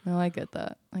No, I get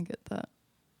that.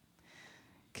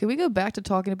 Can we go back to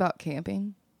talking about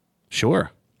camping?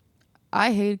 sure.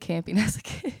 I hated camping as a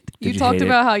kid. You you talked hate it?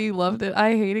 about how you loved it. I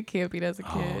hated camping as a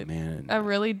kid. Oh man, I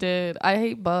really did. I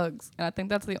hate bugs, and I think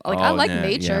that's I Oh, like nah,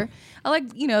 nature. yeah. I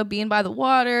like being by the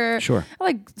water. Sure. I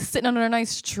like sitting under a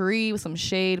nice tree with some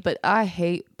shade, but I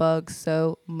hate bugs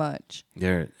so much.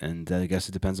 and I guess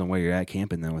it depends on where you're at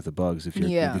camping then with the bugs. If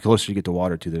Yeah. the closer you get to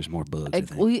water too, there's more bugs. I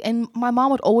think. And my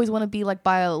mom would always want to be like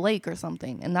by a lake or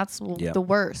something, and that's the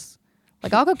worst.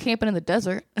 Like I'll go camping in the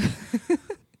desert,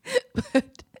 but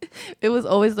it was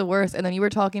always the worst. And then you were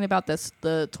talking about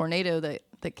the tornado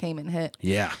that came and hit.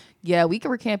 Yeah, we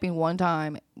were camping one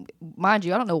time. Mind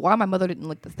you, I don't know why my mother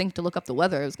didn't think to look up the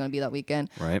weather it was going to be that weekend.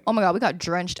 Right. Oh my God, we got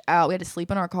drenched out. We had to sleep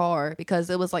in our car because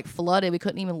it was like flooded. We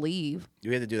couldn't even leave.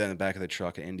 You had to do that in the back of the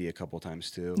truck at Indy a couple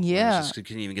times too. Yeah. You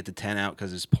couldn't even get the tent out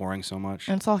because it's pouring so much.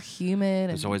 And it's all humid.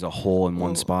 There's always a hole in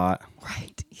one spot.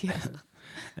 Right, yeah.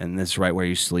 And that's right where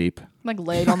you sleep. I'm like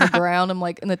laid on the ground. I'm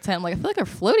like in the tent. I'm like, I feel like I'm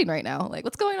floating right now. Like,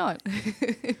 what's going on?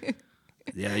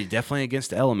 Yeah, you're definitely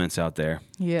against the elements out there.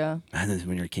 Yeah.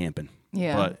 When you're camping.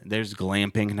 Yeah. But there's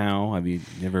glamping now. Have you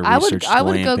never I researched glamping? I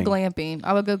would go glamping.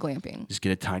 I would go glamping. Just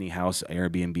get a tiny house,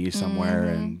 Airbnb somewhere,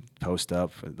 and post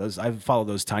up. I've followed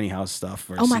those tiny house stuff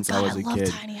since I was a love kid.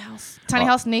 Tiny House. Tiny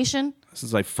House Nation.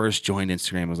 Since I first joined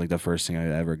Instagram, it was like the first thing I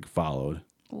ever followed.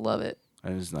 Love it.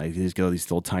 I was like, you just go to these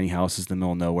little tiny houses in the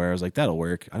middle of nowhere. I was like, that'll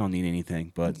work. I don't need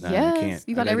anything, but Yes, I can't.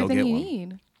 you I got gotta go everything get you one.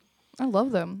 need. I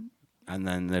love them. And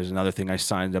then there's another thing I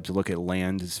signed up to look at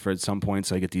land for at some point.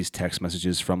 So I get these text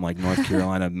messages from like North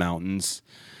Carolina mountains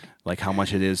like how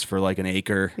much it is for like an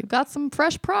acre. We've got some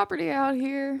fresh property out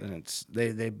here. And it's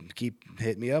they keep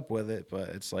hitting me up with it, but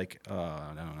it's like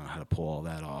I don't know how to pull all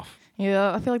that off.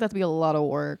 Yeah, I feel like that'd be a lot of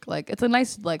work. Like it's a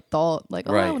nice like thought, like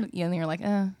oh, Right. and then you're like,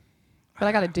 but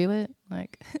I got to do it.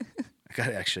 Like, I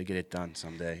gotta actually get it done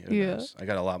someday. Who Yeah. knows? I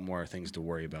got a lot more things to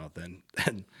worry about than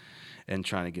and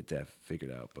trying to get that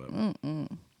figured out. But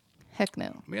heck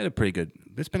no. we had a pretty good.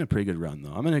 It's been a pretty good run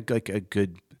though. I'm in a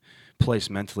good place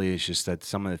mentally. It's just that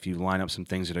if you line up some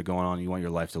things that are going on, you want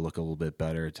your life to look a little bit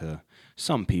better to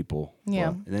some people.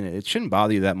 Yeah. But then it shouldn't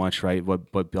bother you that much, right?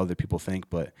 What other people think,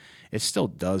 but it still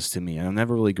does to me. And I've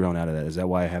never really grown out of that. Is that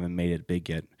why I haven't made it big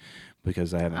yet?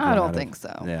 Because I haven't. I don't think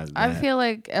so. Yeah, I feel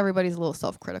like everybody's a little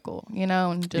self-critical,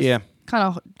 and just Yeah. kind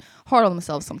of hard on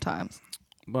themselves sometimes.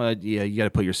 But yeah, you got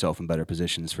to put yourself in better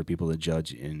positions for people to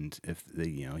judge. And if they,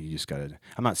 you just got to.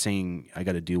 I'm not saying I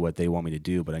got to do what they want me to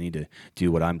do, but I need to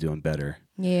do what I'm doing better.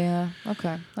 Yeah.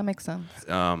 Okay, that makes sense.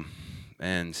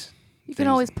 And You can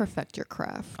always perfect your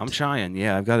craft. I'm trying.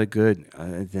 Yeah, I've got a good.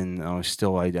 Then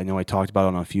I know I talked about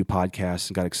it on a few podcasts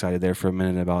and got excited there for a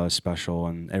minute about a special,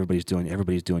 and everybody's doing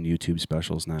YouTube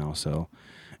specials now. So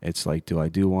it's like, do I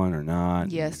do one or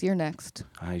not? Yes, you're next.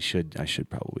 I should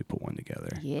probably put one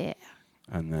together. Yeah.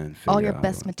 And then All figure your out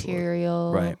best how to do it.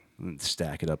 material. Right. And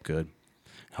stack it up good.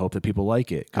 Hope that people like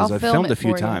it, because I'll I've film filmed it a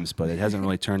few for you. times, but it hasn't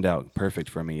really turned out perfect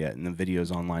for me yet. And the videos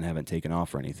online haven't taken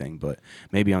off or anything, but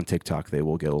maybe on TikTok they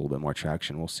will get a little bit more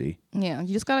traction. We'll see. Yeah,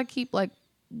 you just gotta keep like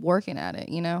working at it.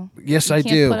 Yes, you I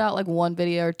can't do. Put out like one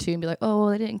video or two and be like, oh,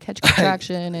 they didn't catch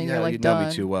traction, and Yeah, you're like you know done.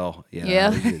 me too well. Yeah. Yeah.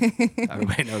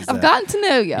 Everybody knows that. I've gotten to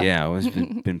know you. Yeah,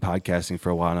 I've been podcasting for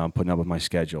a while now. I'm putting up with my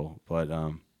schedule, but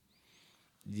I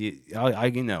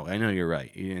know you're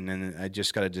right, and then I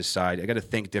just got to decide. I got to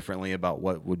think differently about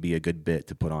what would be a good bit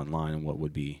to put online and what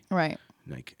would be Right.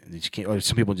 like. You can't. Or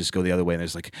some people just go the other way, and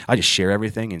there's like I just share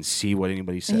everything and see what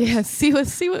anybody says. Yeah. See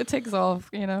what takes off.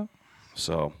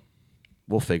 So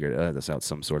we'll figure this out,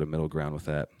 some sort of middle ground with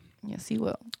that. Yes, you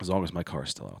will. As long as my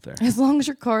car's still out there. As long as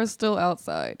your car is still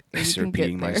outside. I And you start can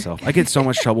repeating get there. myself. I get so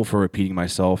much trouble for repeating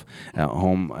myself at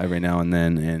home every now and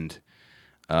then, and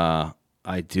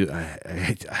I do.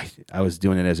 I was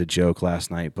doing it as a joke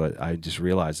last night, but I just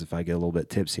realized if I get a little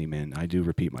bit tipsy, man, I do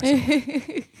repeat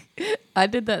myself. I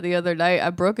did that the other night.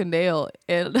 I broke a nail,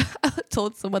 and I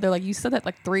told someone, they're like, you said that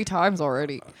like 3 times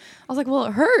already. I was like, well,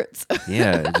 it hurts.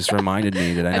 Yeah, it just reminded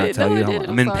me. Did I not didn't tell know you I how did it.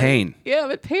 I'm in sorry. pain? Yeah,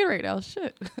 I'm in pain right now.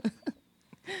 Shit.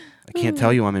 I can't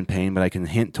tell you I'm in pain, but I can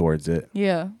hint towards it.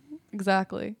 Yeah,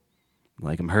 exactly.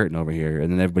 Like I'm hurting over here,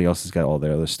 and then everybody else has got all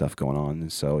their other stuff going on.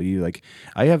 And so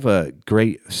I have a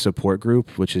great support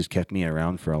group, which has kept me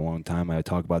around for a long time. I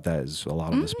talk about that as a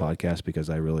lot on this podcast because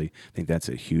I really think that's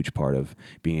a huge part of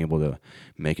being able to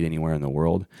make it anywhere in the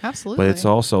world. Absolutely. But it's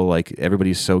also like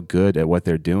everybody's so good at what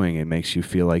they're doing, it makes you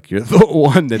feel like you're the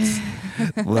one that's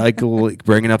like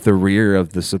bringing up the rear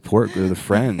of the support group, the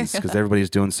friends, because everybody's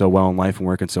doing so well in life and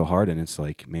working so hard. And it's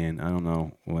like, man, I don't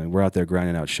know. We're out there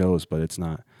grinding out shows, but it's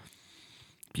not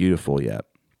beautiful yet.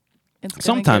 It's gonna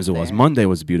Sometimes get it was. there. Monday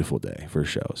was a beautiful day for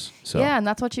shows. So Yeah, and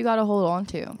that's what you got to hold on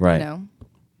to. Right.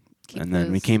 Keep and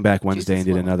then we those came back Wednesday and juices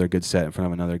did flowing. another good set in front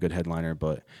of another good headliner.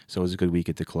 But so it was a good week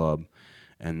at the club,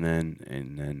 and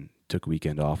then took a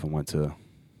weekend off and went to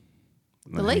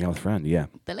hang lake. out with a friend. Yeah.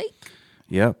 The lake.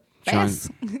 Yep. Bass.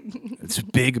 It's a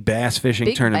big bass fishing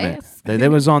Big tournament. bass.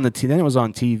 That was on then it was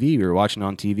on TV. We were watching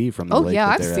on TV from the Oh, lake. yeah,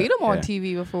 that I've they're seen at. them on Yeah.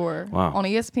 TV before. Wow. On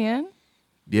ESPN?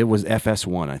 It was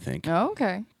FS1, I think. Oh,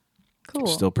 okay. Cool.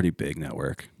 Still pretty big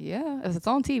network. Yeah, if it's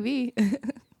on TV,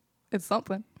 it's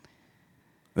something.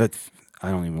 I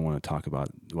don't even want to talk about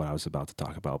what I was about to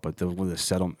talk about, but the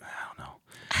settlement, I don't know.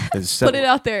 Put it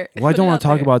out there. Well, I Put don't it want to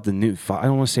out talk there. about the new. I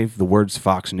don't want to say the words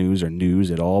Fox News or news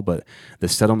at all, but the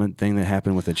settlement thing that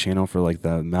happened with the channel for like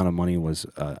the amount of money was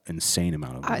insane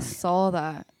amount of money. I saw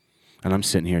that. And I'm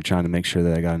sitting here trying to make sure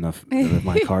that I got enough that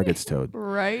my car gets towed.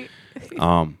 Right?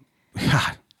 God.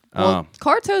 Well,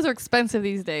 car tows are expensive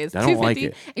these days. I don't like $250.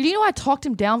 it. And you know, I talked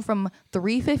him down from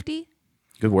 $350.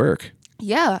 Good work.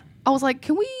 Yeah, I was like,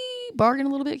 "Can we bargain a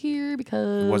little bit here?"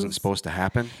 Because It wasn't supposed to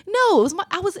happen. No, it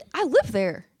was I lived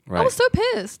there. I Right. was so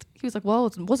pissed. He was like, "Well,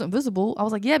 it wasn't visible." I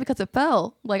was like, "Yeah, because it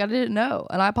fell. Like I didn't know,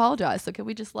 and I apologize. So can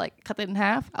we just like cut it in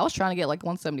half?" I was trying to get like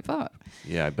 175.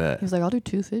 Yeah, I bet. He was like, "I'll do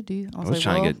 250." I was like,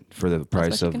 trying well, to get for the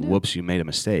price you of can do. whoops, you made a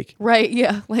mistake. Right,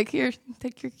 yeah. Like, here,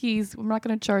 take your keys. I'm not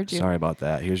going to charge you. Sorry about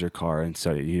that. Here's your car and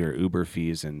so your Uber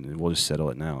fees, and we'll just settle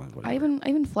it now. I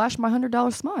even flashed my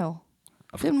 $100 smile.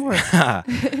 Didn't work.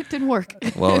 It didn't work.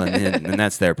 Well, and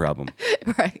that's their problem.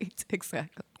 Right,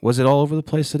 exactly. Was it all over the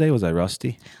place today? Was I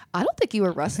rusty? I don't think you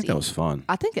were I rusty. think that was fun.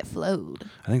 I think it flowed.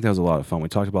 I think that was a lot of fun. We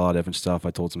talked about a lot of different stuff.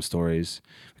 I told some stories.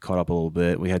 We caught up a little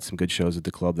bit. We had some good shows at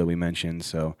the club that we mentioned.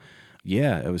 So,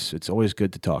 yeah, it's always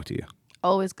good to talk to you.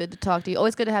 Always good to talk to you.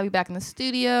 Always good to have you back in the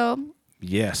studio.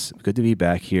 Yes, good to be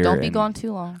back here. Don't be gone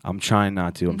too long. I'm trying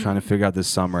not to. I'm trying to figure out this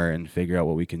summer and figure out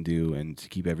what we can do and to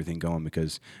keep everything going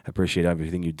because I appreciate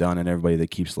everything you've done and everybody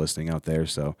that keeps listening out there.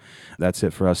 So that's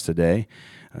it for us today.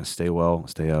 Stay well,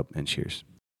 stay up, and cheers.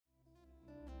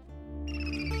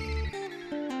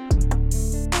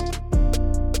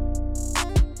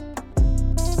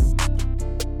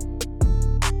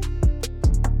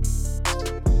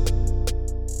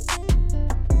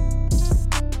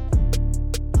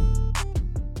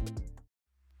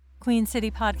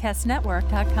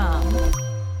 QueenCityPodcastNetwork.com.